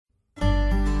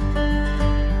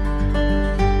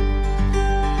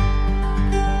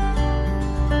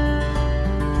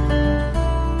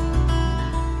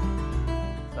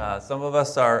Some of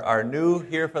us are new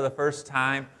here for the first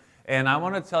time, and I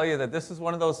want to tell you that this is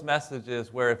one of those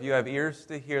messages where if you have ears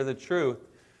to hear the truth,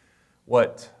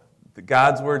 what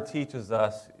God's Word teaches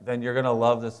us, then you're going to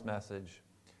love this message.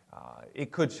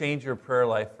 It could change your prayer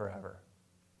life forever.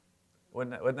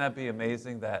 Wouldn't that be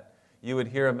amazing that you would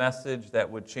hear a message that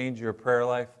would change your prayer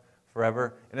life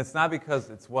forever? And it's not because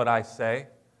it's what I say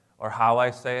or how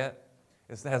I say it.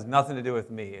 It has nothing to do with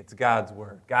me. It's God's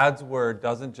Word. God's Word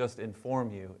doesn't just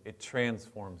inform you, it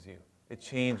transforms you. It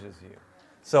changes you.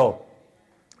 So,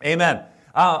 amen.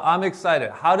 I'm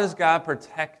excited. How does God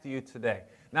protect you today?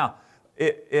 Now,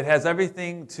 it has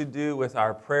everything to do with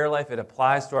our prayer life. It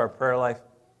applies to our prayer life.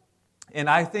 And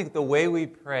I think the way we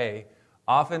pray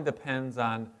often depends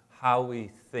on how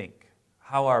we think,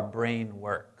 how our brain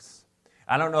works.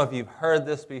 I don't know if you've heard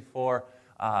this before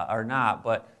or not,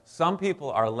 but some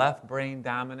people are left brain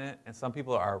dominant and some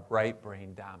people are right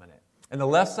brain dominant. And the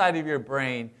left side of your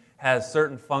brain has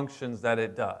certain functions that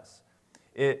it does.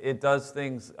 It does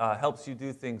things, helps you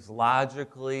do things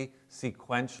logically,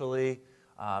 sequentially.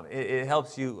 It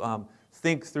helps you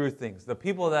think through things. The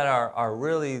people that are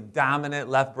really dominant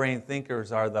left brain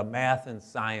thinkers are the math and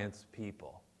science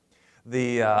people.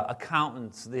 The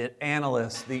accountants, the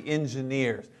analysts, the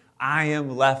engineers. I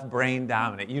am left brain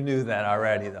dominant. You knew that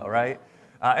already though, right?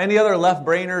 Any other left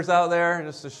brainers out there?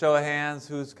 Just a show of hands,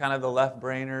 who's kind of the left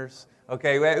brainers?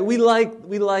 Okay, we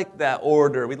like that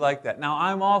order. We like that. Now,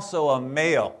 I'm also a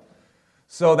male,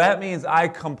 so that means I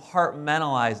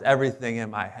compartmentalize everything in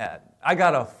my head. I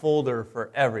got a folder for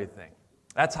everything.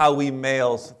 That's how we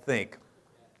males think.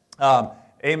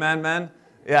 Amen, men?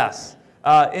 Yes.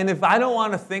 And if I don't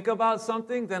want to think about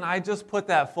something, then I just put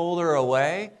that folder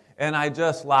away, and I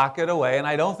just lock it away, and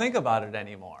I don't think about it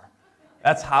anymore.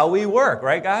 That's how we work,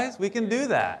 right, guys? We can do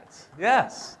that.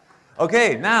 Yes.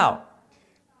 Okay, now,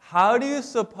 how do you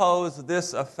suppose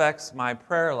this affects my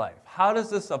prayer life? How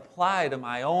does this apply to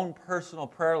my own personal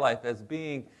prayer life as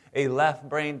being a left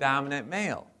brain dominant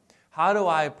male? How do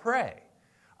I pray?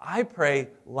 I pray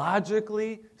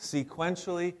logically,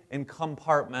 sequentially, and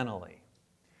compartmentally.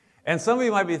 And some of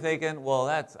you might be thinking, well,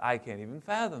 I can't even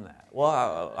fathom that.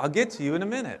 Well, I'll get to you in a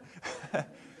minute.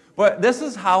 But this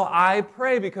is how I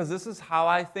pray because this is how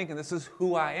I think and this is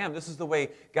who I am. This is the way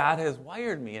God has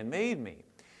wired me and made me.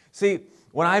 See,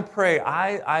 when I pray,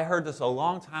 I heard this a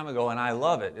long time ago and I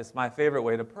love it. It's my favorite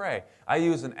way to pray. I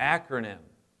use an acronym.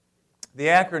 The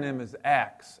acronym is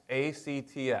ACTS,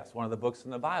 A-C-T-S, one of the books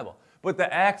in the Bible. But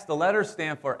the ACTS, the letters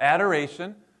stand for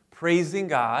adoration, praising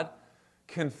God,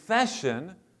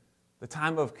 confession. The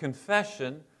time of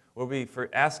confession where we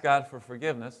ask God for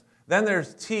forgiveness. Then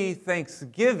there's T,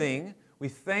 thanksgiving. We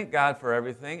thank God for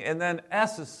everything. And then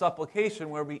S is supplication,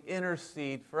 where we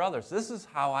intercede for others. This is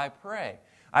how I pray.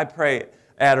 I pray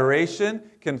adoration,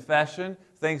 confession,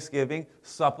 thanksgiving,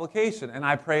 supplication. And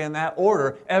I pray in that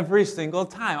order every single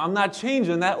time. I'm not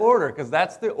changing that order because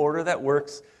that's the order that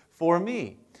works for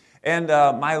me. And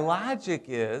my logic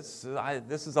is,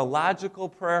 this is a logical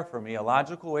prayer for me, a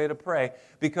logical way to pray,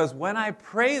 because when I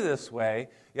pray this way,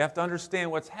 you have to understand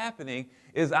what's happening,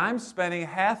 is I'm spending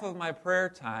half of my prayer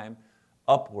time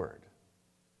upward.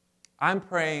 I'm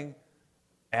praying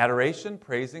adoration,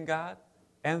 praising God,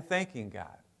 and thanking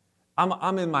God.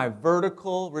 I'm in my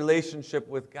vertical relationship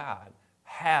with God,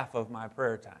 half of my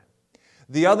prayer time.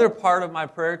 The other part of my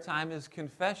prayer time is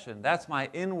confession. That's my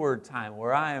inward time,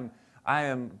 where I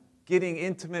am getting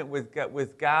intimate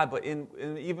with God, but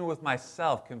even with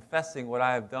myself, confessing what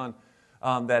I have done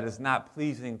that is not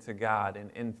pleasing to God,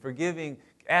 and forgiving,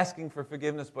 asking for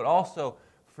forgiveness, but also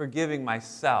forgiving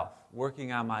myself,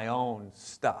 working on my own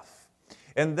stuff.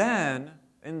 And then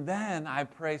I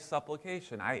pray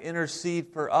supplication. I intercede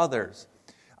for others.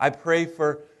 I pray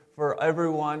for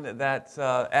everyone that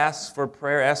asks for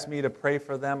prayer, asks me to pray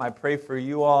for them. I pray for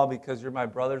you all because you're my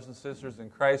brothers and sisters in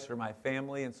Christ, you're my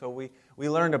family, and so we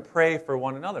learn to pray for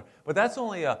one another. But that's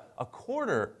only a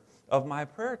quarter of my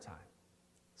prayer time.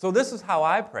 So this is how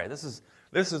I pray. This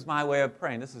is my way of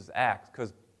praying. This is ACTS,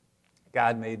 because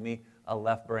God made me a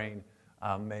left brain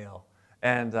male.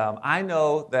 And I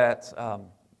know that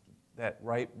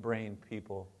right brain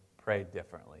people pray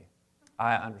differently.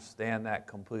 I understand that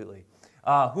completely.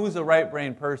 Who's a right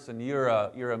brain person? You're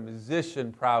a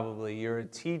musician probably. You're a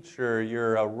teacher.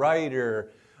 You're a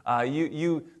writer.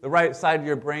 The right side of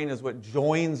your brain is what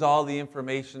joins all the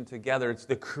information together. It's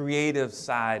the creative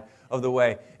side of the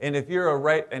way. And if you're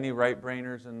any right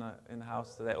brainers in the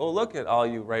house today? Oh, look at all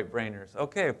you right brainers.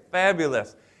 Okay,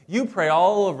 fabulous. You pray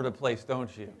all over the place,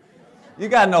 don't you? You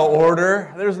got no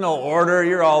order. There's no order.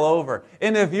 You're all over.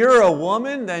 And if you're a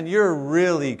woman, then you're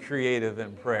really creative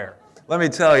in prayer. Let me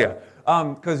tell you,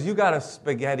 because you got a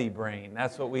spaghetti brain.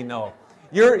 That's what we know.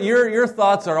 Your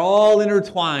thoughts are all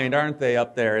intertwined, aren't they,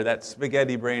 up there, that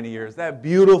spaghetti brain of yours, that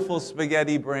beautiful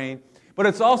spaghetti brain. But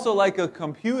it's also like a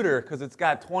computer because it's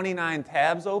got 29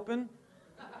 tabs open.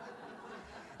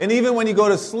 And even when you go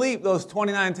to sleep, those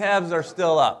 29 tabs are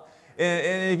still up.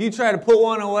 And if you try to put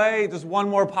one away, just one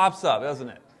more pops up, doesn't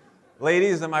it?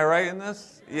 Ladies, am I right in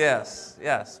this?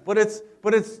 Yes. But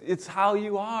it's how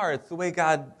you are. It's the way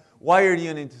God wired you,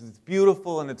 and it's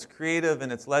beautiful, and it's creative,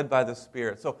 and it's led by the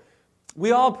Spirit. So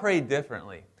we all pray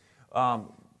differently.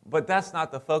 But that's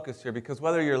not the focus here, because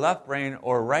whether you're left brain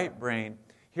or right brain,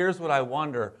 here's what I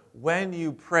wonder. When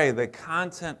you pray, the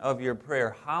content of your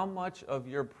prayer, how much of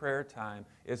your prayer time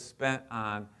is spent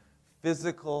on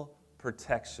physical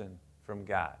protection from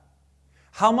God?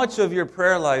 How much of your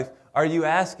prayer life are you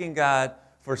asking God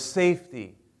for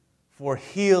safety, for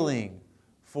healing,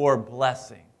 for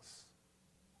blessings?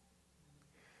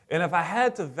 And if I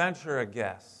had to venture a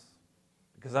guess,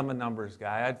 because I'm a numbers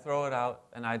guy, I'd throw it out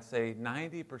and I'd say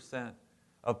 90%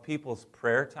 of people's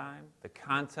prayer time, the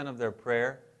content of their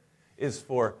prayer, is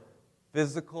for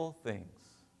physical things,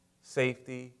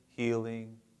 safety,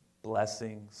 healing,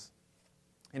 blessings.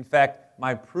 In fact,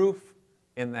 my proof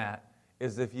in that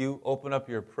is if you open up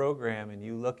your program and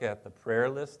you look at the prayer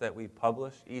list that we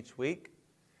publish each week,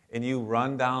 and you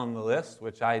run down the list,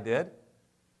 which I did,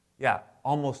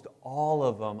 almost all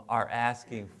of them are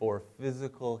asking for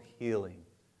physical healing,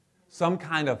 some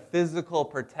kind of physical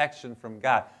protection from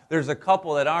God. There's a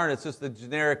couple that aren't. It's just the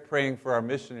generic praying for our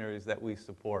missionaries that we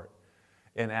support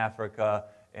in Africa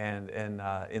and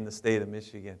in the state of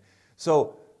Michigan.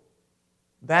 So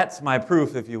that's my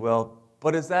proof, if you will.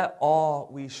 But is that all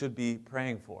we should be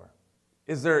praying for?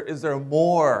 Is there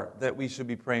more that we should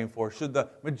be praying for? Should the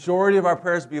majority of our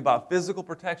prayers be about physical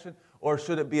protection, or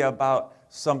should it be about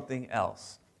something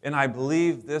else? And I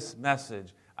believe this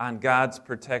message on God's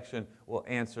protection will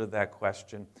answer that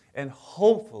question. And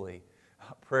hopefully,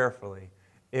 prayerfully,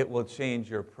 it will change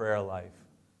your prayer life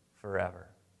forever.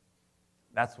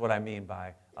 That's what I mean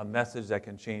by a message that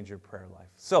can change your prayer life.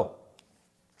 So,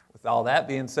 with all that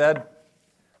being said,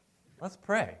 let's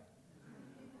pray.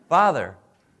 Father,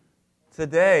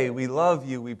 today we love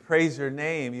you, we praise your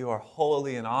name. You are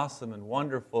holy and awesome and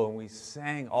wonderful, and we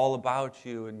sang all about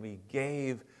you, and we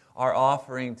gave our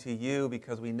offering to you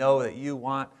because we know that you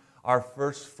want our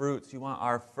first fruits. You want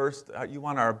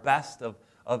our best of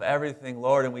everything,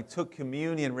 Lord. And we took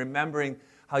communion remembering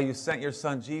how you sent your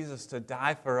son Jesus to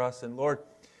die for us. And Lord,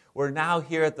 we're now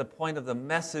here at the point of the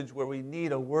message where we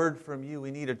need a word from you.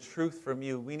 We need a truth from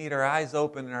you. We need our eyes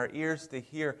open and our ears to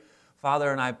hear,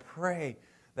 Father. And I pray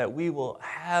that we will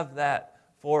have that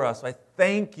for us. I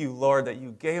thank you, Lord, that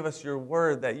you gave us your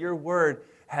word, that your word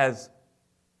has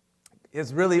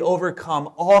really overcome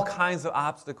all kinds of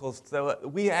obstacles. So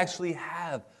we actually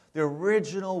have the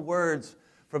original words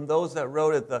from those that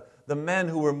wrote it, the men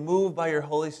who were moved by your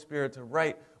Holy Spirit to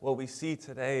write what we see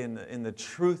today in the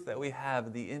truth that we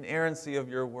have, the inerrancy of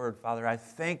your word. Father, I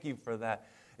thank you for that.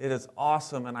 It is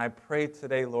awesome, and I pray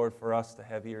today, Lord, for us to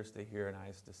have ears to hear and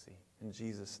eyes to see. In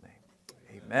Jesus'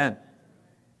 name, amen.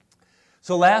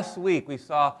 So last week we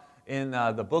saw in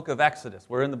the book of Exodus,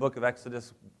 we're in the book of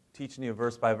Exodus, teaching you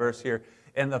verse by verse here,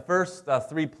 and the first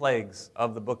 3 plagues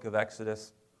of the book of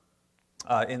Exodus,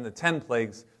 in the 10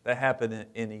 plagues that happened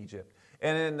in Egypt.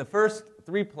 And in the first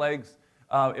 3 plagues,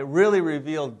 it really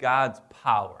revealed God's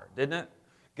power, didn't it?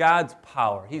 God's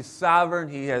power. He's sovereign.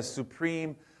 He has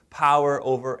supreme power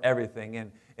over everything.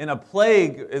 And a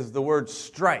plague is the word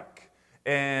strike.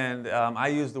 And I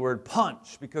use the word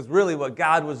punch because really what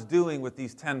God was doing with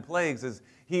these 10 plagues is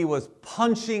he was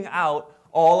punching out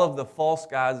all of the false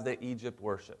gods that Egypt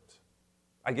worshipped.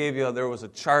 I gave you, there was a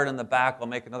chart in the back. I'll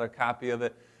make another copy of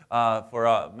it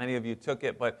for many of you took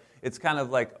it. But it's kind of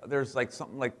like, there's like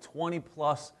something like 20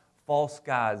 plus false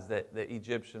gods that the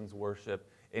Egyptians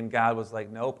worship. And God was like,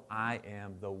 nope, I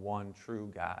am the one true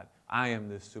God. I am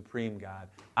the supreme God.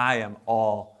 I am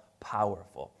all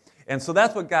powerful. And so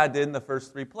that's what God did in the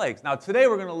first 3 plagues. Now today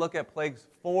we're going to look at plagues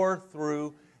 4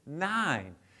 through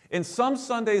 9. In some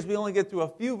Sundays we only get through a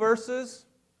few verses.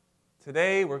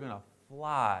 Today we're going to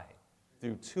fly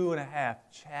through 2.5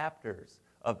 chapters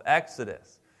of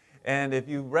Exodus. And if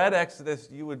you read Exodus,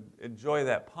 you would enjoy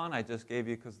that pun I just gave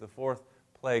you because the 4th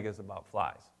plague is about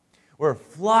flies. We're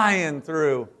flying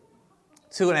through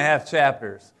 2.5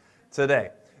 chapters today.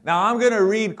 Now I'm going to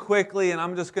read quickly, and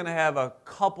I'm just going to have a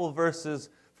couple verses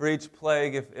for each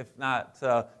plague, if not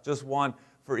just one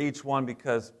for each one,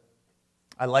 because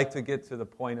I like to get to the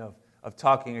point of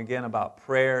talking again about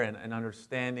prayer and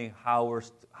understanding how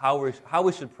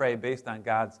we should pray based on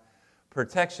God's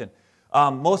protection.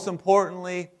 Most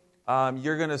importantly,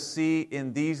 you're going to see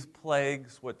in these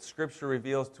plagues what Scripture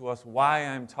reveals to us why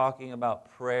I'm talking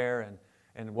about prayer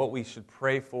and what we should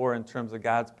pray for in terms of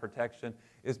God's protection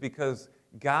is because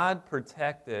God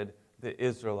protected the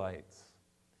Israelites.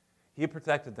 He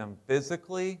protected them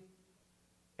physically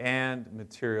and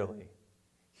materially.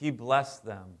 He blessed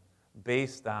them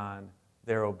based on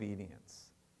their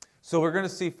obedience. So we're going to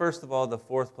see, first of all, the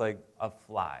fourth plague of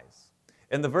flies.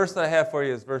 And the verse that I have for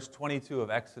you is verse 22 of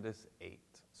Exodus 8.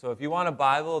 So if you want a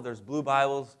Bible, there's blue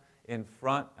Bibles in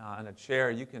front on a chair.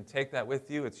 You can take that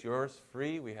with you. It's yours,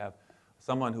 free. We have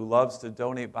someone who loves to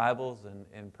donate Bibles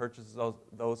and purchases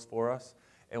those for us.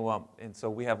 And so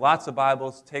we have lots of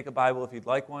Bibles. Take a Bible if you'd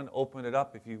like one. Open it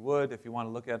up if you would. If you want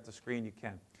to look at the screen, you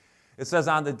can. It says,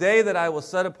 on the day that I will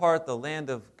set apart the land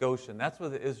of Goshen. That's where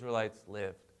the Israelites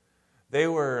lived. They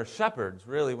were shepherds,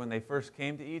 really, when they first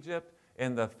came to Egypt.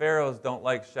 And the pharaohs don't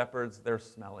like shepherds. They're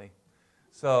smelly.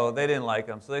 So they didn't like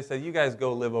them. So they said, you guys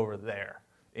go live over there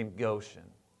in Goshen.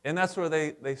 And that's where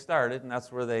they started, and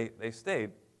that's where they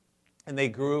stayed. And they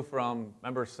grew from,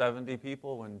 remember, 70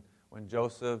 people when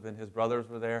Joseph and his brothers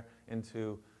were there,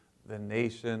 into the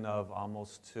nation of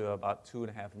almost to about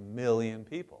 2.5 million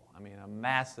people. I mean, a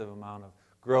massive amount of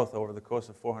growth over the course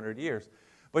of 400 years.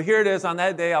 But here it is, on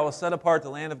that day I will set apart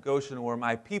the land of Goshen where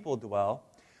my people dwell.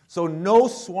 So no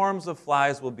swarms of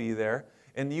flies will be there,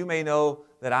 and you may know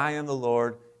that I am the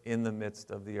Lord in the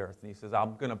midst of the earth. And he says,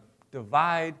 I'm going to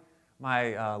divide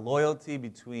my loyalty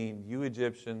between you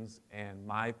Egyptians and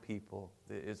my people,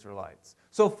 the Israelites.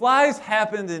 So flies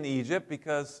happened in Egypt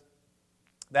because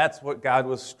that's what God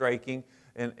was striking.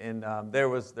 And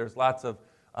there's lots of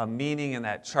meaning in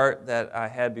that chart that I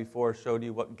had before, showed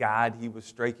you what God he was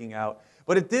striking out.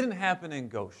 But it didn't happen in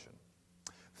Goshen.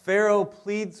 Pharaoh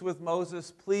pleads with Moses,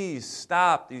 please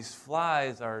stop. These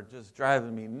flies are just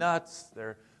driving me nuts.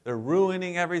 They're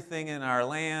ruining everything in our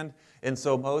land. And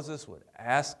so Moses would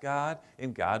ask God,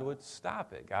 and God would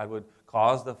stop it. God would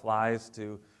cause the flies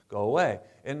to go away.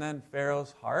 And then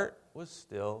Pharaoh's heart was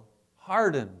still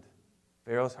hardened.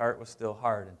 Pharaoh's heart was still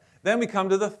hardened. Then we come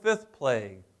to the fifth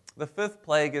plague. The fifth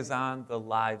plague is on the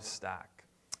livestock.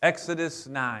 Exodus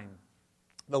 9.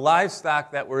 The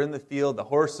livestock that were in the field, the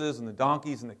horses and the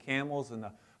donkeys and the camels and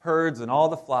the herds and all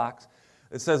the flocks,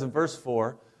 it says in verse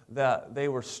 4 that they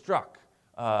were struck.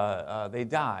 They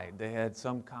died. They had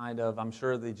some kind of, I'm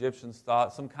sure the Egyptians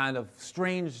thought, some kind of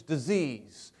strange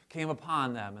disease came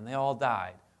upon them, and they all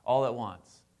died all at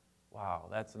once. Wow,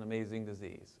 that's an amazing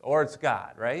disease. Or it's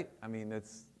God, right? I mean,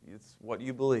 it's what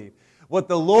you believe. What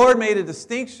the Lord made a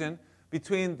distinction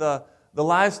between the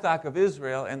livestock of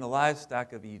Israel and the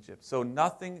livestock of Egypt. So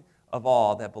nothing of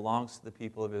all that belongs to the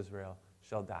people of Israel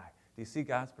shall die. Do you see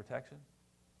God's protection?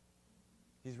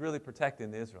 He's really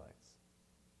protecting the Israelites.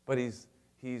 But he's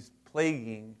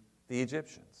plaguing the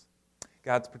Egyptians.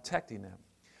 God's protecting them.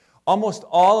 Almost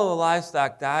all of the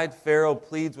livestock died. Pharaoh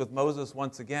pleads with Moses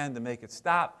once again to make it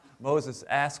stop. Moses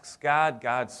asks God.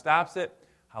 God stops it.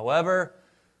 However,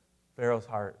 Pharaoh's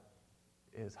heart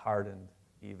is hardened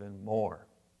even more.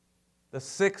 The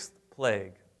sixth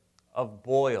plague of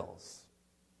boils,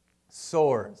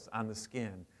 sores on the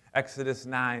skin. Exodus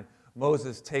 9,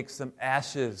 Moses takes some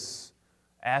ashes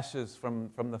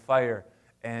from the fire,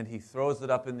 and he throws it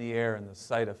up in the air in the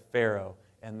sight of Pharaoh,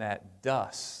 and that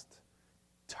dust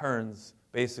turns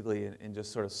basically and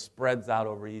just sort of spreads out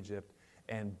over Egypt,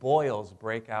 and boils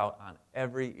break out on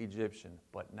every Egyptian,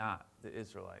 but not the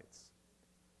Israelites.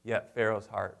 Yet Pharaoh's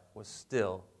heart was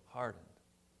still hardened.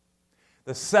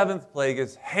 The seventh plague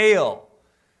is hail.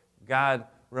 God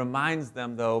reminds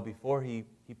them, though, before he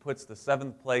puts the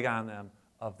seventh plague on them,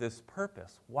 of this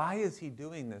purpose. Why is he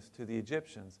doing this to the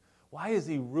Egyptians? Why is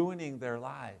he ruining their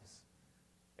lives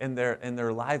and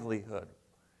their livelihood?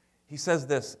 He says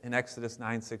this in Exodus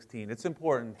 9:16. It's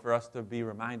important for us to be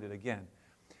reminded again.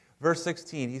 Verse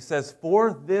 16, he says,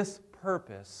 for this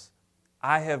purpose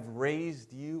I have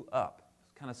raised you up.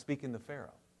 Kind of speaking to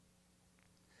Pharaoh.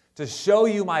 To show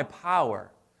you my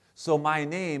power, so my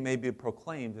name may be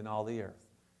proclaimed in all the earth.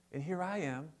 And here I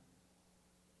am,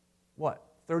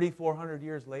 3,400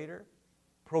 years later,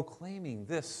 proclaiming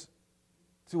this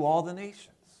to all the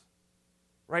nations.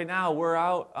 Right now, we're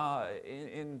out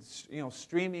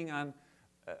streaming on.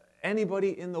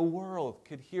 Anybody in the world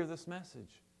could hear this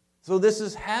message. So this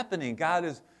is happening.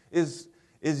 God is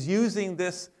using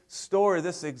this story,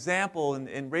 this example,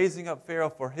 in raising up Pharaoh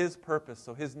for his purpose,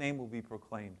 so his name will be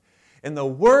proclaimed. And the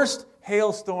worst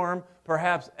hailstorm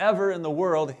perhaps ever in the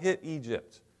world hit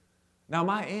Egypt. Now,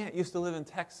 my aunt used to live in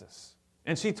Texas,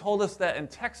 and she told us that in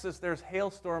Texas there's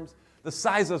hailstorms the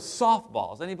size of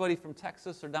softballs. Anybody from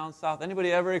Texas or down south,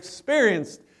 anybody ever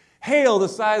experienced Hail the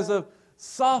size of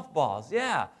softballs.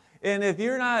 Yeah. And if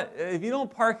you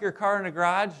don't park your car in a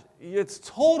garage, it's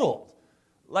totaled.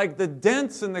 Like the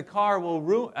dents in the car will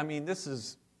ruin. I mean,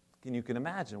 you can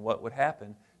imagine what would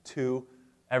happen to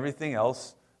everything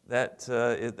else that's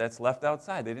left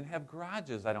outside. They didn't have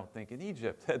garages, I don't think, in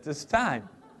Egypt at this time.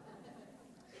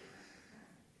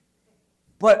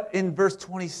 But in verse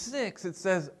 26, it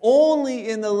says, only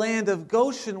in the land of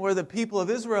Goshen, where the people of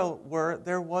Israel were,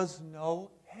 there was no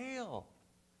hail.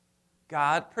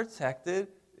 God protected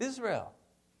Israel.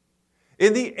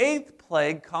 In the 8th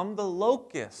plague come the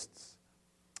locusts.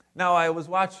 Now, I was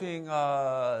watching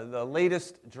the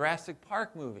latest Jurassic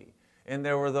Park movie, and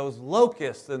there were those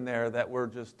locusts in there that were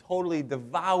just totally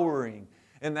devouring,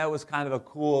 and that was kind of a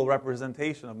cool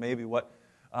representation of maybe what,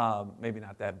 maybe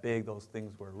not that big, those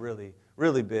things were really,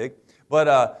 really big.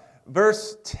 But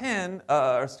verse 5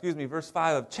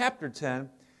 of chapter 10,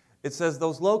 it says,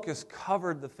 those locusts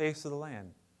covered the face of the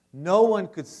land. No one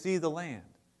could see the land,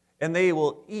 and they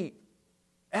will eat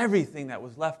everything that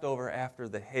was left over after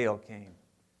the hail came.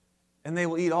 And they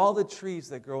will eat all the trees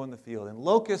that grow in the field, and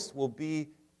locusts will be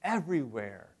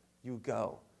everywhere you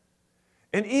go.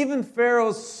 And even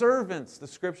Pharaoh's servants, the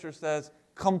scripture says,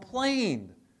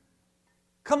 complained.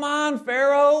 Come on,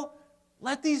 Pharaoh,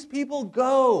 let these people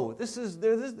go.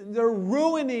 They're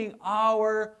ruining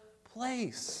our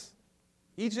place.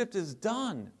 Egypt is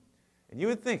done. And you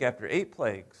would think after 8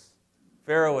 plagues,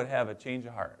 Pharaoh would have a change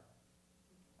of heart.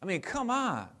 I mean, come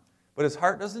on. But his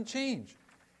heart doesn't change.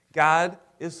 God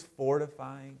is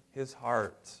fortifying his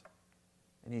heart.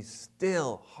 And he's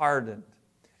still hardened.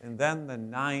 And then the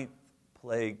 9th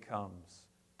plague comes,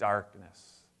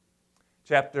 darkness.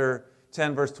 Chapter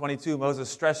 10, verse 22, Moses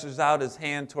stretches out his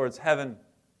hand towards heaven,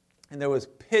 and there was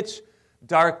pitch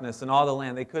darkness in all the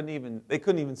land. They couldn't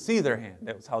even see their hand.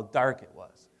 That was how dark it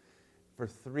was for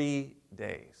 3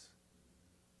 days.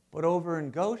 But over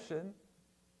in Goshen,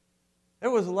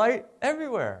 there was light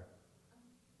everywhere.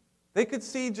 They could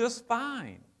see just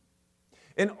fine.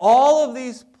 And all of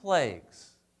these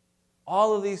plagues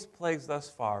thus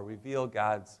far reveal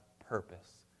God's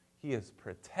purpose. He is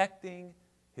protecting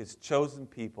his chosen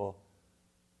people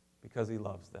because he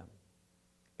loves them.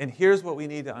 And here's what we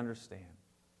need to understand.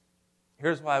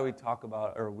 Here's why we talk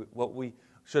about, or what we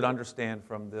should understand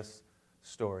from this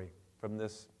story, from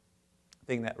this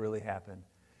thing that really happened.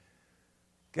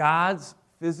 God's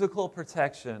physical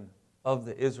protection of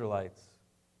the Israelites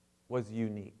was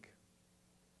unique.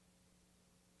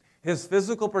 His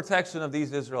physical protection of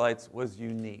these Israelites was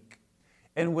unique.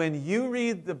 And when you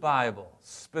read the Bible,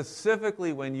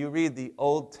 specifically when you read the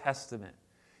Old Testament,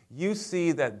 you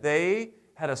see that they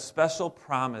had a special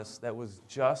promise that was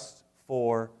just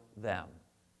for them.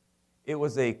 It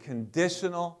was a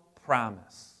conditional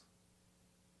promise.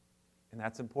 And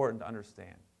that's important to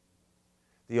understand.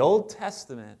 The Old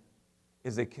Testament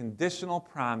is a conditional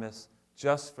promise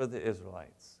just for the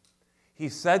Israelites. He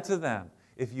said to them,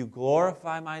 if you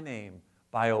glorify my name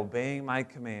by obeying my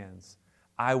commands,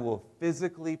 I will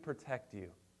physically protect you,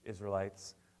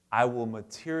 Israelites. I will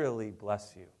materially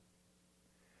bless you.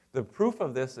 The proof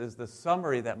of this is the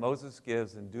summary that Moses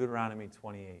gives in Deuteronomy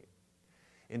 28.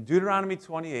 In Deuteronomy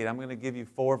 28, I'm going to give you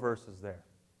 4 verses there.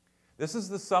 This is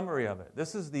the summary of it.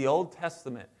 This is the Old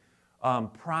Testament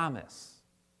promise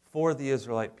for the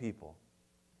Israelite people.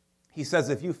 He says,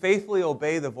 if you faithfully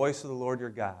obey the voice of the Lord your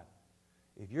God,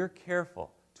 if you're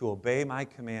careful to obey my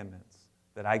commandments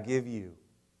that I give you,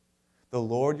 the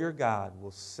Lord your God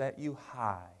will set you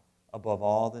high above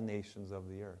all the nations of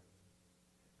the earth.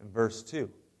 In verse 2,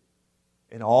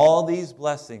 and all these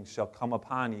blessings shall come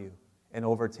upon you and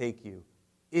overtake you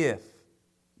if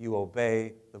you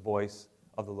obey the voice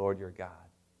of the Lord your God.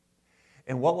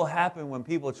 And what will happen when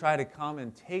people try to come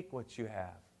and take what you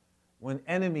have? When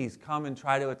enemies come and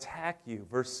try to attack you,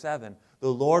 verse 7,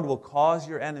 the Lord will cause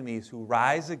your enemies who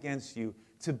rise against you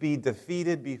to be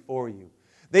defeated before you.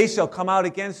 They shall come out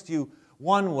against you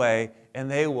one way, and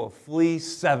they will flee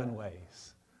 7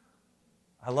 ways.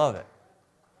 I love it.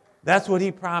 That's what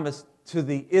he promised to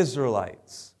the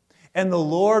Israelites. And the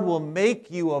Lord will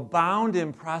make you abound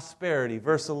in prosperity.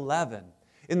 Verse 11,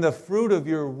 in the fruit of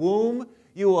your womb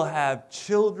you will have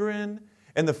children,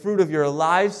 and the fruit of your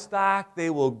livestock they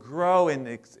will grow,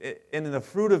 and in the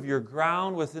fruit of your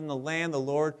ground within the land the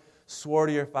Lord swore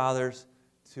to your fathers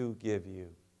to give you.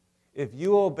 If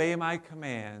you obey my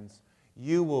commands,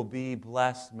 you will be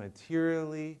blessed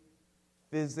materially,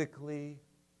 physically.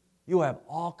 You will have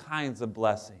all kinds of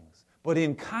blessings. But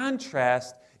in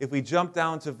contrast, if we jump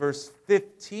down to verse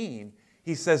 15,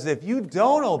 he says, if you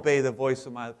don't obey the voice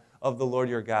of the Lord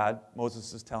your God,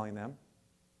 Moses is telling them,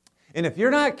 And if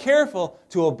you're not careful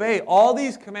to obey all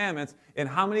these commandments, and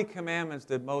how many commandments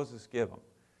did Moses give them?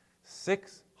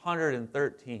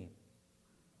 613.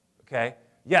 Okay?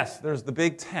 Yes, there's the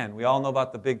Big Ten. We all know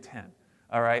about the Big Ten.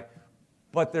 All right?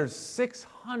 But there's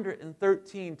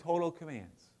 613 total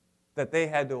commands that they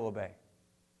had to obey.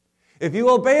 If you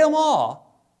obey them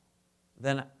all,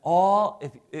 then all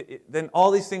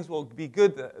these things will be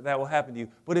good that will happen to you.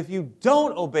 But if you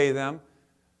don't obey them,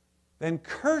 then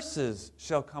curses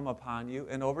shall come upon you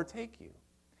and overtake you.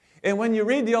 And when you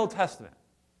read the Old Testament,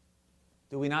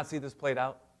 do we not see this played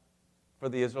out for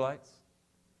the Israelites?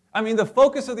 I mean, the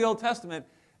focus of the Old Testament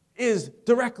is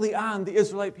directly on the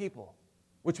Israelite people,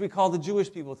 which we call the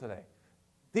Jewish people today.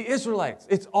 The Israelites,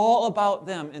 it's all about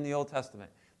them in the Old Testament.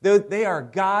 They are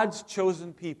God's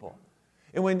chosen people.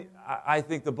 And when I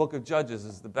think the book of Judges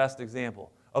is the best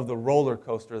example of the roller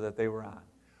coaster that they were on.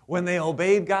 When they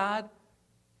obeyed God,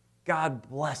 God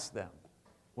blessed them.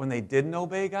 When they didn't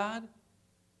obey God,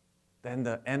 then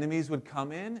the enemies would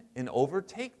come in and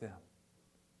overtake them.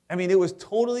 I mean, it was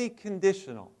totally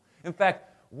conditional. In fact,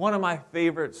 one of my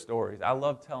favorite stories, I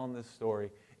love telling this story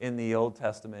in the Old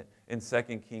Testament, in 2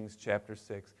 Kings chapter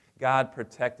 6. God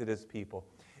protected his people.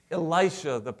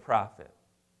 Elisha the prophet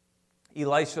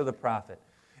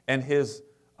and his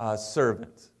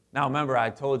servant. Now remember, I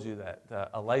told you that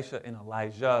Elisha and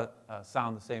Elijah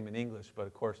sound the same in English, but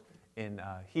of course in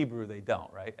Hebrew they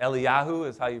don't, right? Eliyahu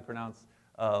is how you pronounce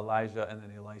Elijah, and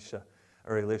then Elisha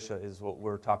is what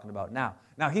we're talking about now.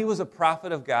 Now he was a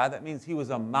prophet of God. That means he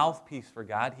was a mouthpiece for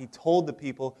God. He told the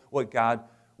people what God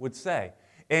would say.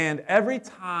 And every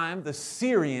time the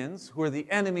Syrians, who are the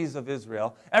enemies of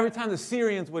Israel, every time the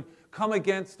Syrians would come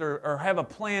against or have a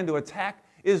plan to attack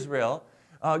Israel,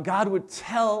 God would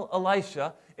tell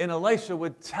Elisha, and Elisha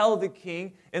would tell the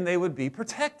king, and they would be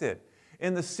protected.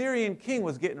 And the Syrian king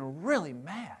was getting really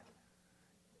mad.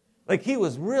 Like, he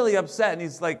was really upset, and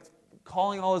he's like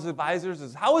calling all his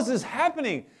advisors, how is this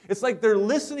happening? It's like they're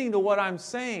listening to what I'm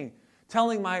saying,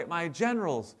 telling my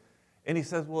generals. And he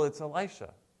says, well, it's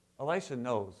Elisha. Elisha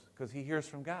knows because he hears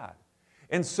from God.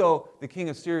 And so the king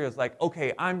of Syria is like,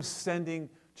 okay, I'm sending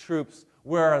troops.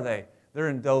 Where are they? They're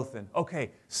in Dothan. Okay,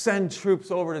 send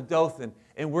troops over to Dothan,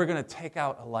 and we're going to take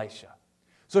out Elisha.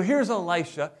 So here's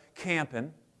Elisha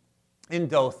camping in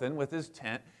Dothan with his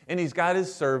tent, and he's got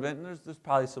his servant, and there's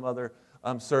probably some other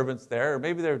servants there, or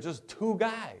maybe they're just two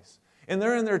guys. And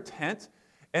they're in their tent,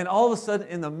 and all of a sudden,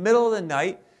 in the middle of the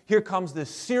night, here comes the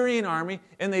Syrian army,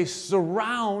 and they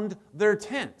surround their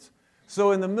tent.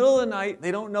 So in the middle of the night,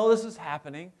 they don't know this is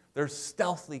happening. They're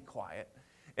stealthily quiet,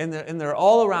 and they're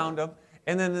all around them.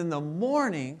 And then in the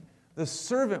morning, the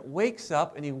servant wakes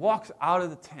up, and he walks out of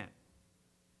the tent,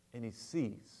 and he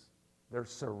sees they're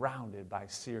surrounded by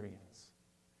Syrians.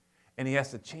 And he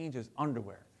has to change his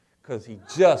underwear because he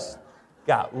just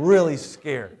got really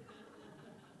scared.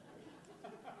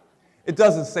 It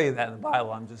doesn't say that in the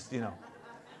Bible. I'm just,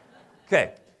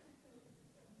 Okay.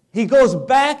 He goes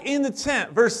back in the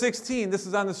tent. Verse 16. This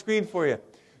is on the screen for you.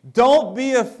 Don't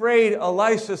be afraid,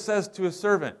 Elisha says to his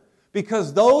servant,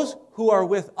 because those who are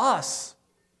with us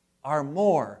are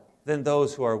more than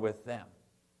those who are with them.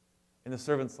 And the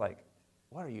servant's like,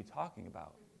 what are you talking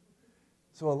about?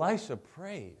 So Elisha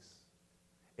prays.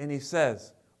 And he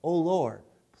says, O Lord,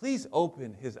 please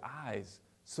open his eyes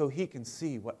so he can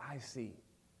see what I see.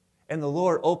 And the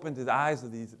Lord opened the eyes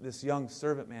of this young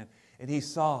servant man, and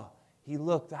he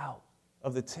looked out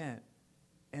of the tent,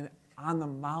 and on the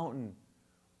mountain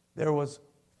there was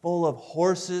full of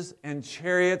horses and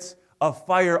chariots of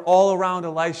fire all around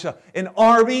Elisha. An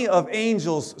army of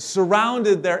angels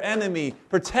surrounded their enemy,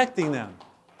 protecting them.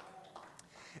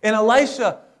 And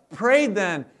Elisha prayed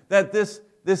then that this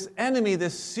enemy,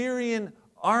 this Syrian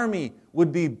army,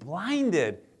 would be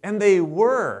blinded, and they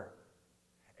were.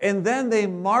 And then they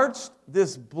marched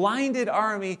this blinded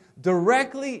army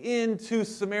directly into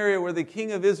Samaria, where the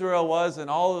king of Israel was and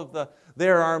all of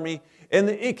their army. And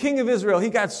the king of Israel, he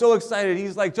got so excited,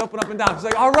 he's like jumping up and down. He's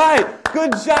like, all right,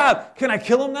 good job. Can I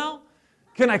kill him now?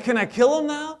 Can I kill him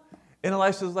now? And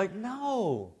Elisha's like,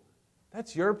 no,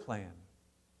 that's your plan.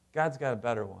 God's got a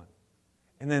better one.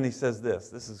 And then he says this.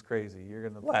 This is crazy. You're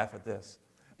going to laugh at this.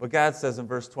 But God says in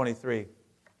verse 23,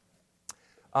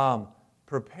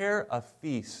 prepare a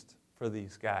feast for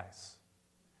these guys.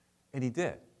 And he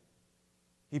did.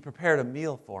 He prepared a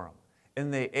meal for them.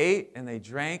 And they ate and they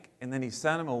drank, and then he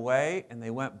sent them away, and they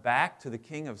went back to the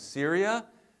king of Syria.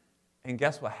 And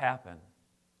guess what happened?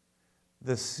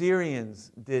 The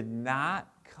Syrians did not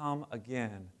come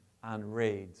again on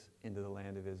raids into the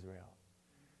land of Israel.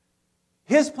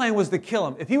 His plan was to kill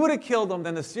him. If he would have killed them,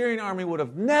 then the Syrian army would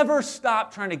have never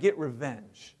stopped trying to get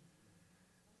revenge.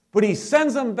 But he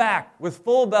sends them back with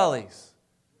full bellies.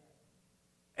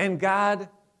 And God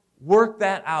worked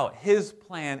that out, his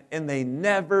plan, and they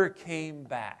never came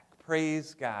back.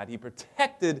 Praise God. He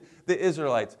protected the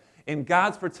Israelites. And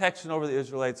God's protection over the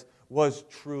Israelites was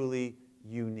truly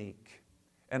unique.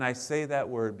 And I say that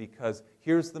word because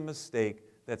here's the mistake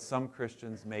that some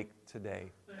Christians make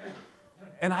today.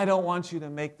 And I don't want you to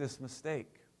make this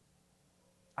mistake.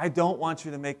 I don't want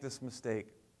you to make this mistake.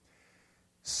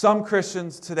 Some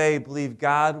Christians today believe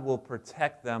God will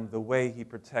protect them the way he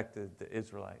protected the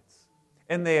Israelites.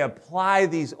 And they apply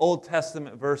these Old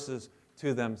Testament verses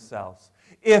to themselves.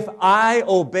 If I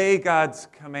obey God's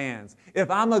commands, if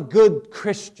I'm a good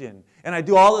Christian, and I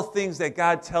do all the things that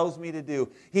God tells me to do,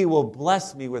 he will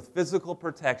bless me with physical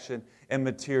protection and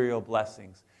material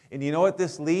blessings. And you know what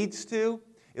this leads to?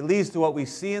 It leads to what we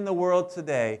see in the world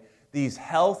today, these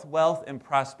health, wealth, and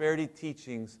prosperity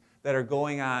teachings that are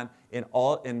going on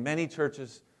in many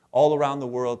churches all around the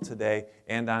world today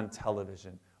and on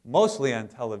television. Mostly on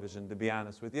television, to be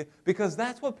honest with you, because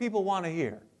that's what people want to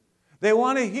hear. They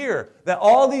want to hear that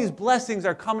all these blessings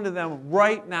are coming to them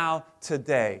right now,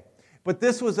 today. But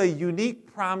this was a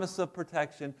unique promise of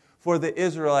protection for the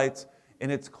Israelites,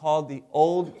 and it's called the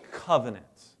Old Covenant.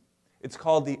 It's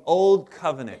called the Old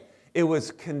Covenant. It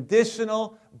was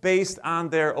conditional based on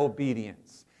their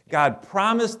obedience. God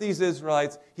promised these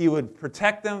Israelites he would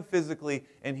protect them physically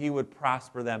and he would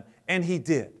prosper them, and he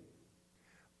did.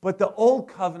 But the Old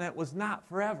Covenant was not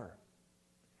forever.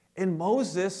 And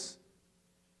Moses,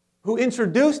 who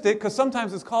introduced it, because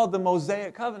sometimes it's called the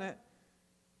Mosaic Covenant,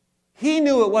 he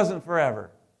knew it wasn't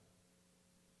forever.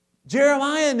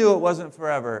 Jeremiah knew it wasn't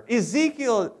forever.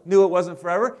 Ezekiel knew it wasn't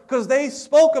forever because they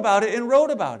spoke about it and wrote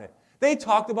about it. They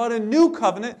talked about a new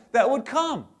covenant that would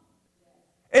come.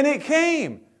 And it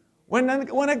came when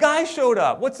a guy showed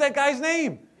up. What's that guy's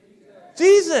name?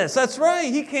 Jesus, that's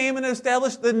right. He came and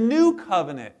established the new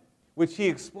covenant, which he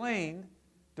explained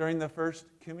during the first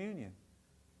communion.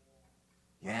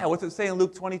 Yeah, what's it say in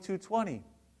Luke 22:20?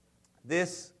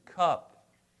 This cup,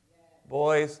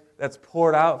 boys, that's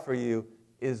poured out for you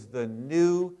is the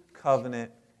new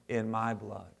covenant in my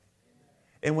blood.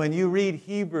 And when you read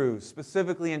Hebrews,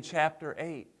 specifically in chapter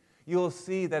 8, you'll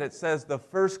see that it says the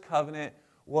first covenant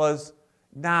was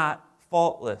not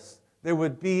faultless. There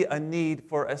would be a need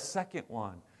for a second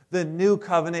one. The new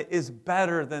covenant is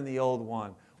better than the old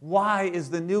one. Why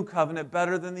is the new covenant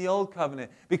better than the old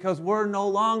covenant? Because we're no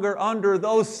longer under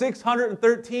those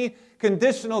 613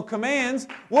 conditional commands.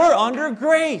 We're under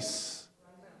grace.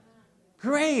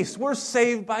 Grace. We're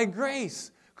saved by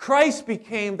grace. Christ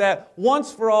became that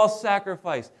once-for-all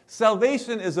sacrifice.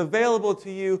 Salvation is available to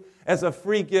you as a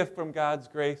free gift from God's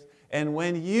grace. And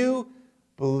when you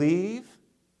believe,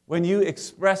 when you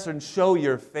express and show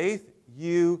your faith,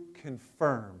 you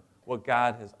confirm what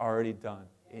God has already done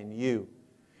in you.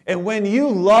 And when you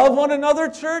love one another,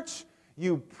 church,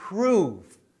 you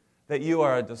prove that you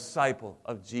are a disciple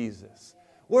of Jesus.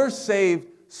 We're saved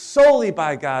solely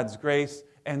by God's grace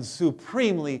and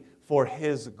supremely for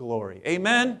his glory.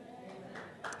 Amen?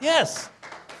 Yes.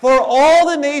 For all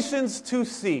the nations to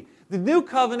see. The new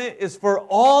covenant is for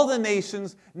all the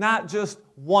nations, not just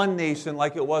one nation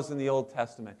like it was in the Old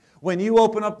Testament. When you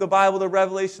open up the Bible to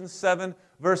Revelation 7,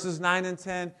 verses 9 and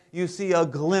 10, you see a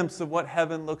glimpse of what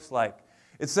heaven looks like.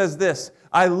 It says this,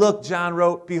 I looked, John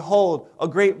wrote, behold, a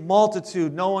great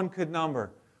multitude no one could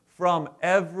number, from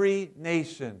every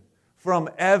nation, from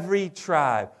every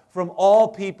tribe, from all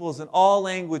peoples and all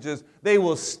languages, they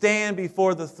will stand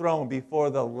before the throne, before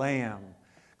the Lamb,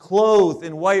 clothed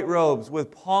in white robes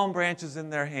with palm branches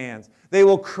in their hands. They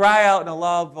will cry out in a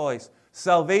loud voice,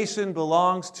 salvation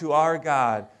belongs to our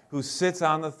God who sits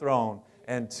on the throne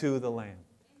and to the Lamb.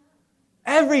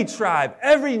 Every tribe,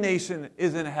 every nation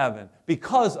is in heaven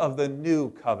because of the new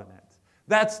covenant.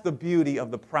 That's the beauty of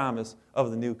the promise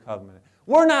of the new covenant.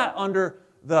 We're not under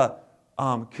the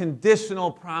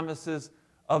conditional promises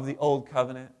of the old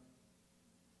covenant.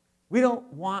 We don't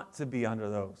want to be under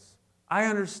those. I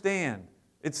understand.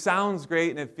 It sounds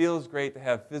great and it feels great to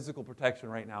have physical protection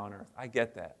right now on earth. I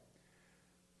get that.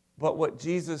 But what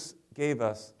Jesus gave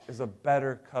us is a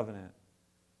better covenant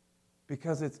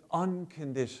because it's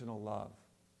unconditional love.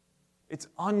 It's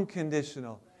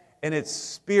unconditional and it's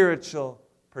spiritual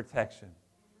protection.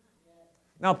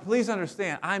 Now, please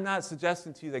understand, I'm not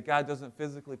suggesting to you that God doesn't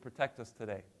physically protect us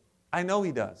today. I know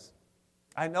he does.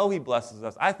 I know he blesses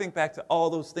us. I think back to all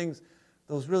those things,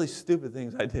 those really stupid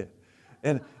things I did.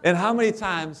 And how many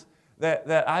times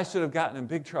that I should have gotten in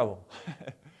big trouble,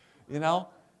 you know?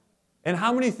 And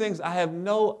how many things I have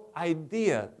no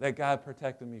idea that God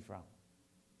protected me from.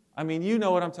 I mean, you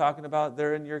know what I'm talking about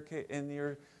there in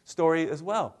your story as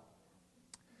well.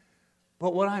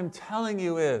 But what I'm telling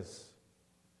you is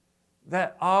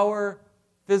that our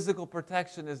physical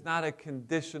protection is not a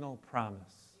conditional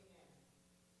promise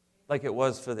like it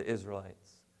was for the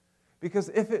Israelites. Because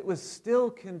if it was still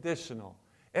conditional,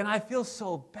 and I feel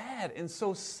so bad and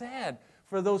so sad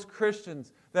for those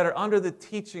Christians that are under the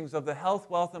teachings of the health,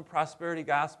 wealth, and prosperity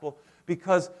gospel,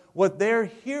 because what they're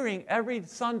hearing every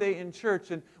Sunday in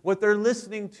church and what they're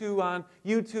listening to on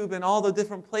YouTube and all the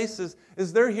different places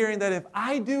is they're hearing that if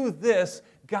I do this,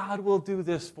 God will do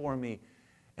this for me.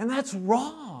 And that's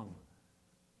wrong.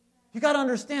 You got to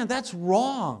understand, that's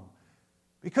wrong.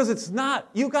 Because it's not,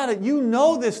 you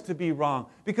know this to be wrong.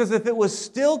 Because if it was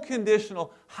still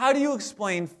conditional, how do you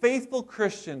explain faithful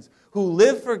Christians who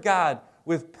live for God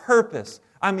with purpose?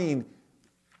 I mean,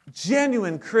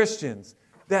 genuine Christians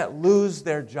that lose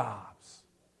their jobs,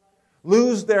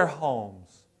 lose their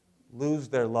homes, lose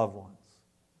their loved ones.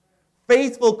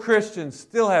 Faithful Christians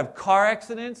still have car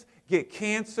accidents, get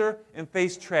cancer, and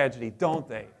face tragedy, don't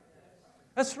they?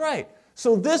 That's right.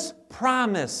 So this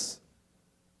promise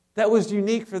that was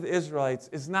unique for the Israelites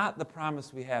is not the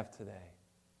promise we have today.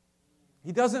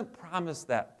 He doesn't promise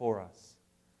that for us.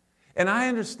 And I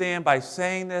understand by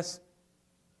saying this,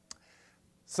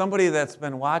 somebody that's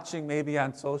been watching maybe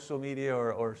on social media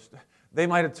or they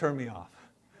might have turned me off.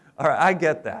 All right, I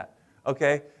get that.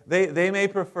 Okay? They may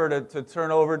prefer to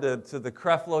turn over to the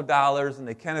Creflo Dollars and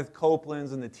the Kenneth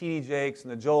Copelands and the T.D. Jakes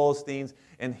and the Joel Osteens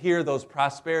and hear those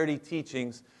prosperity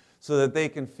teachings so that they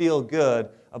can feel good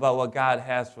about what God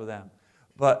has for them.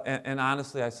 But, and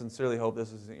honestly, I sincerely hope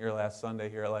this isn't your last Sunday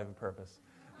here at Life and Purpose.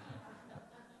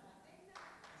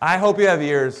 I hope you have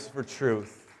ears for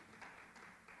truth.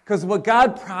 Because what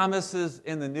God promises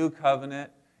in the new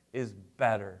covenant is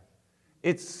better.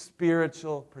 It's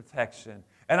spiritual protection.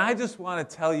 And I just want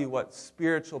to tell you what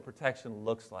spiritual protection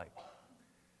looks like.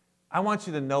 I want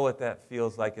you to know what that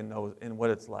feels like and what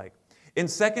it's like. In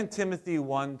 2 Timothy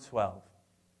 1:12,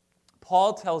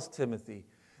 Paul tells Timothy,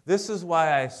 this is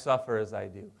why I suffer as I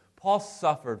do. Paul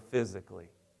suffered physically.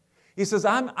 He says,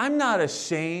 I'm not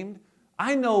ashamed.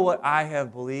 I know what I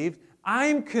have believed.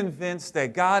 I'm convinced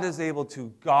that God is able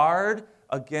to guard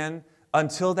again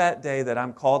until that day that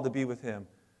I'm called to be with Him,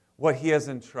 what He has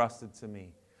entrusted to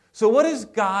me. So what does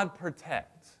God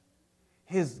protect?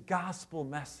 His gospel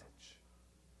message.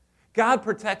 God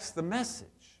protects the message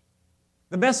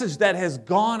that has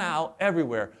gone out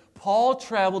everywhere. Paul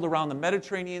traveled around the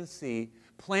Mediterranean Sea,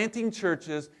 planting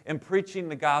churches and preaching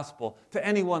the gospel to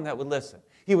anyone that would listen.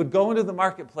 He would go into the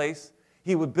marketplace,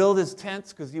 he would build his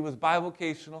tents because he was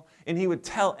bivocational, and he would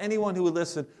tell anyone who would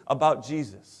listen about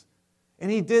Jesus. And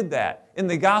he did that, and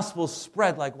the gospel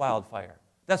spread like wildfire.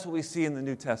 That's what we see in the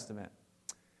New Testament.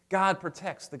 God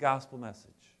protects the gospel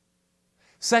message.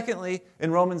 Secondly,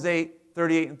 in Romans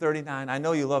 8:38 and 39, I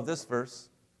know you love this verse.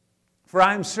 For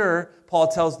I am sure, Paul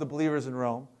tells the believers in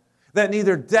Rome, that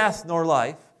neither death nor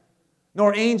life,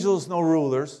 nor angels nor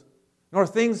rulers, nor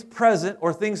things present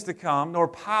or things to come, nor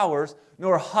powers,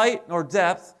 nor height nor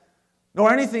depth,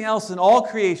 nor anything else in all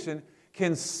creation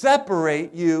can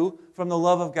separate you from the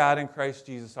love of God in Christ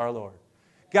Jesus our Lord.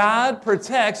 God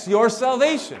protects your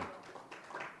salvation.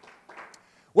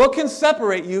 What can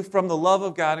separate you from the love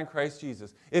of God in Christ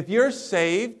Jesus? If you're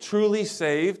saved, truly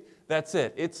saved, that's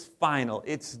it. It's final.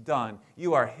 It's done.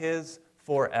 You are His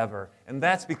forever. And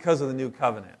that's because of the new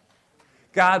covenant.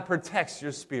 God protects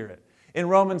your spirit. In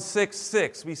Romans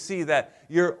 6:6, we see that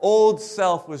your old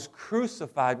self was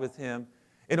crucified with Him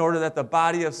in order that the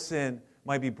body of sin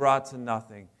might be brought to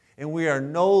nothing. And we are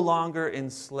no longer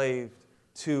enslaved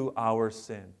to our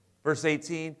sin. Verse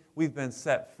 18, we've been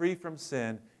set free from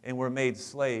sin and we're made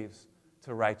slaves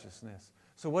to righteousness.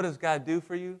 So what does God do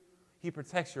for you? He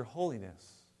protects your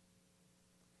holiness.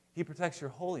 He protects your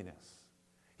holiness.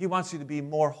 He wants you to be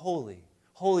more holy.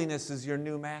 Holiness is your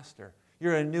new master.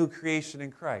 You're a new creation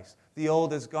in Christ. The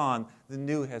old is gone. The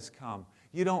new has come.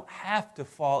 You don't have to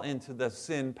fall into the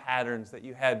sin patterns that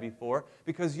you had before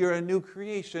because you're a new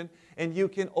creation and you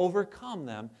can overcome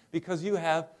them because you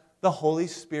have the Holy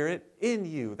Spirit in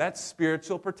you. That's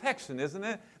spiritual protection, isn't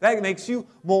it? That makes you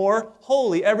more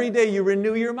holy. Every day you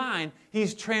renew your mind.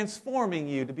 He's transforming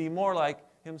you to be more like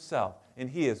Himself. And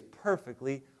He is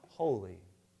perfectly holy.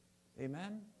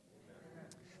 Amen?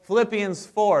 Philippians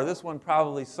 4, this one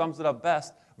probably sums it up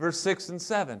best, verse 6 and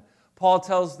 7. Paul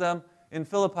tells them in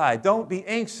Philippi, don't be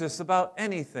anxious about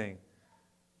anything.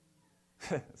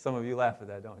 Some of you laugh at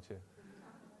that, don't you?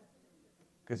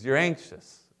 Because you're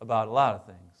anxious about a lot of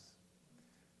things.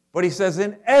 But he says,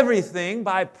 in everything,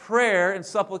 by prayer and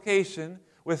supplication,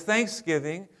 with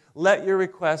thanksgiving, let your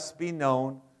requests be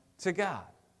known to God.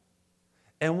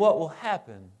 And what will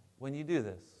happen when you do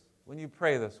this, when you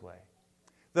pray this way?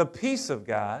 The peace of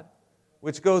God,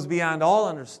 which goes beyond all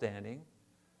understanding,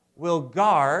 will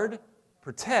guard,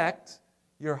 protect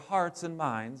your hearts and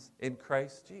minds in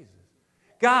Christ Jesus.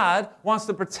 God wants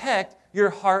to protect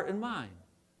your heart and mind.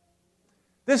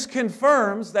 This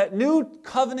confirms that New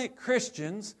Covenant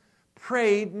Christians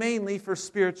prayed mainly for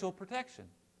spiritual protection.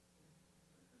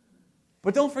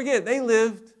 But don't forget, they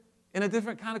lived in a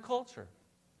different kind of culture.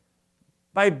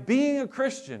 By being a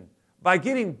Christian, by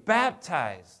getting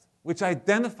baptized, which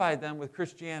identified them with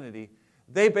Christianity,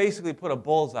 they basically put a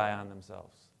bullseye on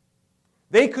themselves.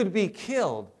 They could be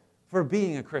killed for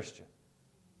being a Christian.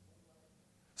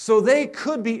 So they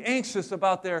could be anxious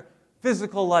about their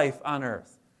physical life on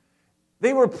earth.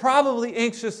 They were probably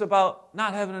anxious about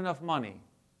not having enough money,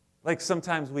 like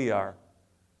sometimes we are.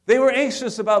 They were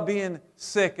anxious about being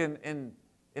sick and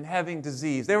having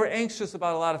disease. They were anxious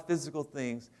about a lot of physical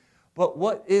things. But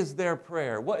what is their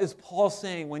prayer? What is Paul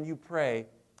saying when you pray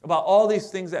about all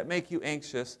these things that make you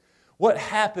anxious? What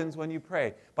happens when you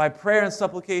pray? By prayer and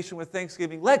supplication with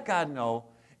thanksgiving, let God know.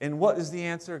 And what is the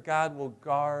answer? God will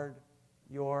guard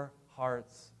your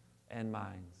hearts and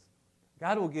minds.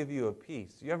 God will give you a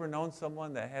peace. You ever known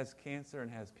someone that has cancer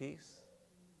and has peace?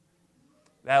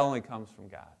 That only comes from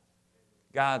God.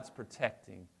 God's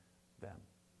protecting them.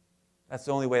 That's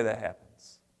the only way that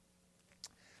happens.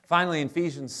 Finally, in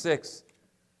Ephesians 6,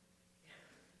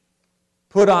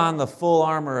 put on the full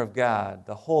armor of God,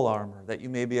 the whole armor, that you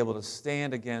may be able to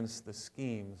stand against the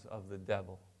schemes of the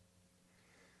devil.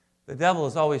 The devil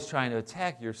is always trying to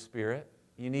attack your spirit.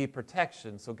 You need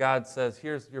protection. So God says,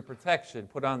 here's your protection.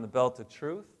 Put on the belt of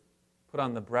truth. Put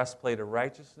on the breastplate of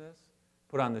righteousness.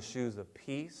 Put on the shoes of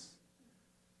peace.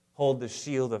 Hold the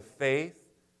shield of faith.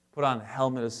 Put on the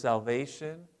helmet of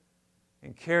salvation.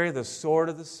 And carry the sword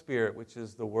of the Spirit, which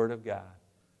is the Word of God.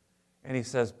 And he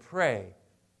says, pray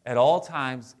at all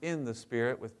times in the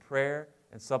Spirit with prayer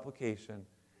and supplication.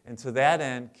 And to that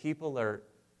end, keep alert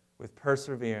with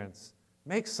perseverance.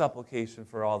 Make supplication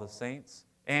for all the saints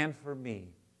and for me.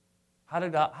 How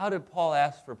did Paul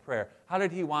ask for prayer? How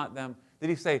did he want them? Did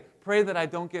he say, pray that I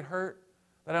don't get hurt,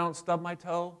 that I don't stub my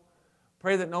toe?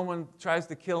 Pray that no one tries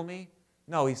to kill me?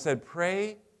 No, he said,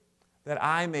 pray that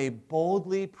I may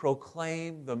boldly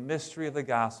proclaim the mystery of the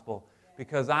gospel,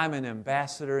 because I'm an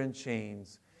ambassador in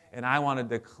chains, and I want to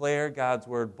declare God's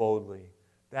word boldly.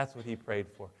 That's what he prayed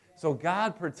for. So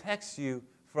God protects you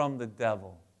from the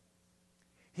devil.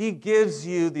 He gives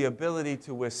you the ability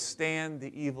to withstand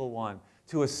the evil one,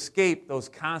 to escape those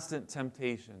constant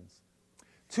temptations.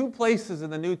 2 places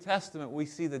in the New Testament we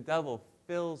see the devil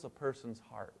fills a person's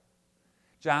heart.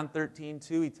 John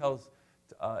 13:2, he tells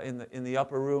in the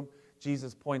upper room,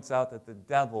 Jesus points out that the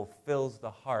devil fills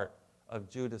the heart of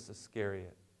Judas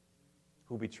Iscariot,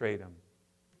 who betrayed him.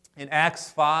 In Acts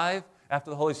 5,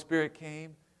 after the Holy Spirit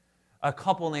came, a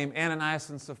couple named Ananias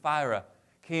and Sapphira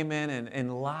came in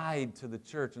and lied to the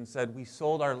church and said, we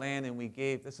sold our land and we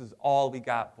gave, this is all we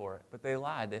got for it. But they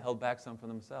lied. They held back some for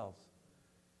themselves.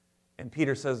 And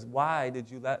Peter says, why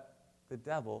did you let the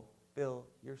devil fill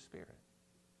your spirit?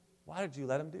 Why did you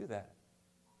let him do that?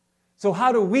 So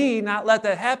how do we not let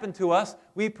that happen to us?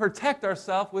 We protect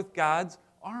ourselves with God's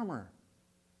armor.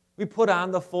 We put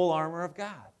on the full armor of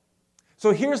God.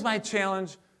 So here's my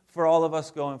challenge for all of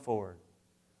us going forward.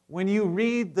 When you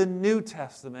read the New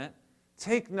Testament,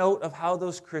 take note of how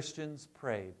those Christians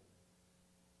prayed.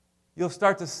 You'll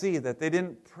start to see that they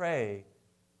didn't pray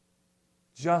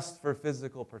just for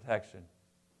physical protection,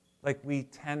 like we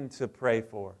tend to pray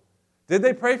for. Did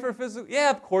they pray for physical? Yeah,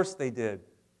 of course they did.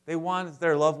 They wanted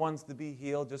their loved ones to be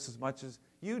healed just as much as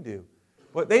you do.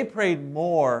 But they prayed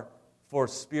more for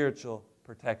spiritual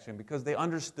protection because they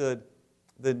understood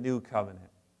the new covenant.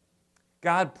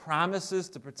 God promises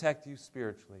to protect you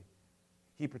spiritually.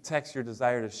 He protects your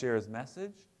desire to share His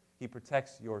message. He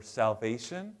protects your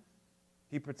salvation.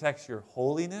 He protects your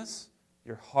holiness,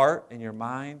 your heart and your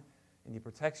mind, and He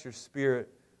protects your spirit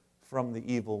from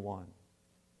the evil one.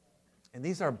 And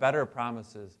these are better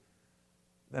promises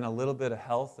than a little bit of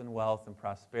health and wealth and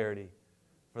prosperity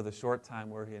for the short time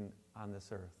we're on this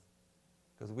earth.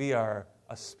 Because we are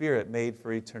a spirit made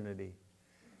for eternity.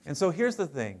 And so here's the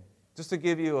thing, just to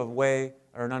give you a way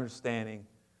or an understanding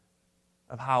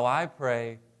of how I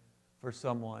pray for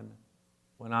someone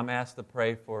when I'm asked to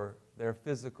pray for their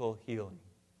physical healing.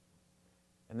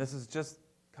 And this is just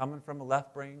coming from a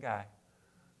left-brain guy.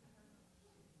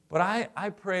 But I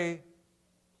pray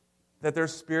that they're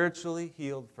spiritually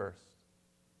healed first.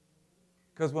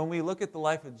 Because when we look at the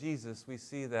life of Jesus, we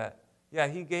see that, yeah,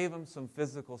 He gave them some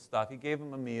physical stuff. He gave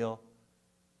them a meal.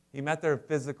 He met their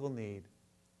physical need.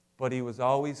 but he was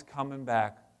always coming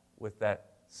back with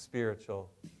that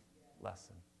spiritual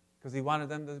lesson because he wanted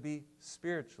them to be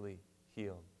spiritually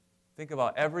healed. Think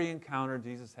about every encounter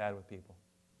Jesus had with people.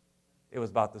 It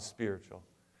was about the spiritual.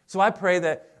 So I pray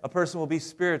that a person will be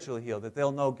spiritually healed, that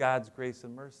they'll know God's grace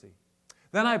and mercy.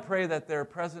 Then I pray that their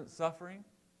present suffering,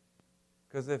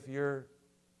 because if you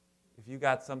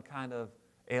got some kind of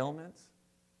ailment,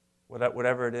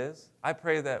 whatever it is, I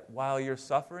pray that while you're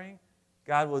suffering,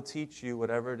 God will teach you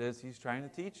whatever it is He's trying to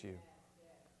teach you.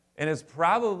 And it's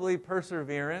probably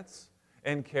perseverance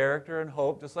and character and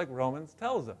hope, just like Romans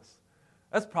tells us.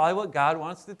 That's probably what God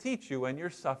wants to teach you when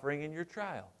you're suffering in your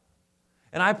trial.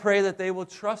 And I pray that they will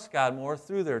trust God more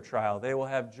through their trial. They will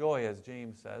have joy, as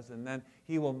James says, and then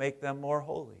He will make them more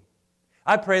holy.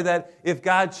 I pray that if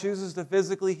God chooses to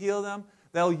physically heal them,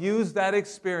 they'll use that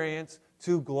experience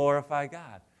to glorify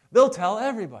God. They'll tell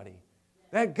everybody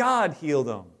that God healed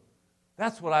them.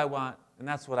 That's what I want, and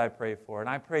that's what I pray for. And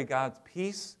I pray God's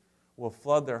peace will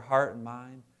flood their heart and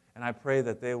mind, and I pray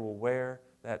that they will wear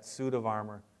that suit of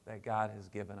armor that God has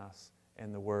given us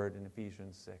in the Word in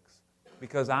Ephesians 6.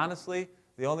 Because honestly,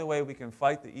 the only way we can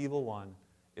fight the evil one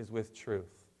is with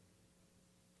truth.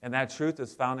 And that truth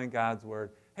is found in God's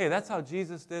Word. Hey, that's how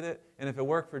Jesus did it, and if it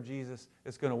worked for Jesus,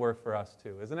 it's going to work for us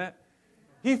too, isn't it?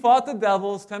 He fought the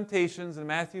devil's temptations in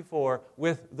Matthew 4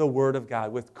 with the Word of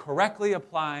God, with correctly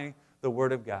applying the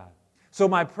Word of God. So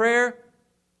my prayer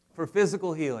for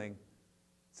physical healing,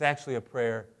 it's actually a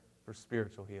prayer for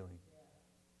spiritual healing.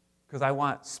 Because I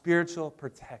want spiritual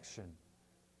protection.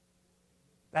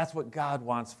 That's what God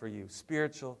wants for you,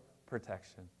 spiritual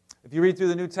protection. If you read through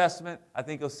the New Testament, I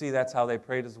think you'll see that's how they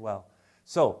prayed as well.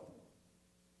 So,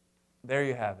 there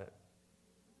you have it.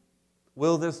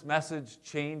 Will this message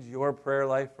change your prayer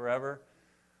life forever?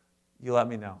 You let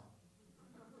me know.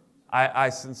 I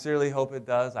sincerely hope it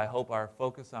does. I hope our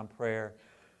focus on prayer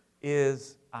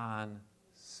is on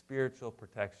spiritual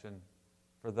protection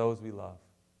for those we love.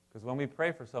 Because when we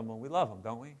pray for someone, we love them,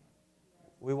 don't we?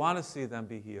 We want to see them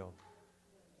be healed.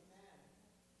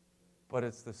 But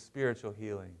it's the spiritual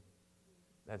healing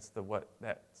that's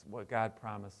what God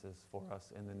promises for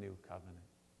us in the new covenant.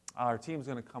 Our team's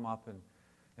going to come up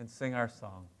and sing our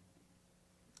song,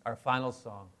 our final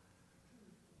song.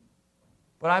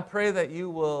 But I pray that you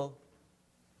will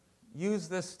use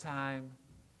this time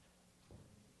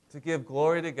to give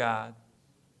glory to God.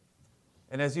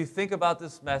 And as you think about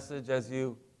this message, as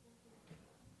you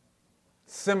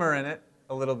simmer in it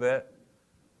a little bit,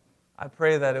 I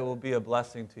pray that it will be a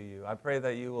blessing to you. I pray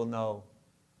that you will know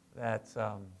that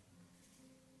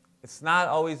it's not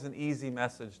always an easy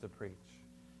message to preach.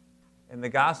 And the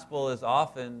gospel is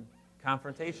often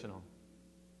confrontational.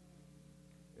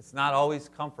 It's not always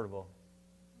comfortable.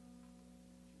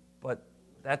 But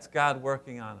that's God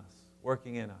working on us,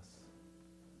 working in us,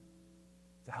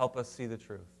 to help us see the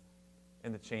truth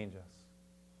and to change us.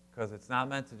 Because it's not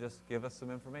meant to just give us some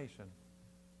information.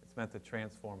 It's meant to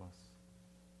transform us.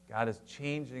 God is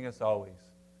changing us always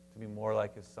to be more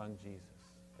like His Son, Jesus.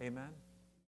 Amen?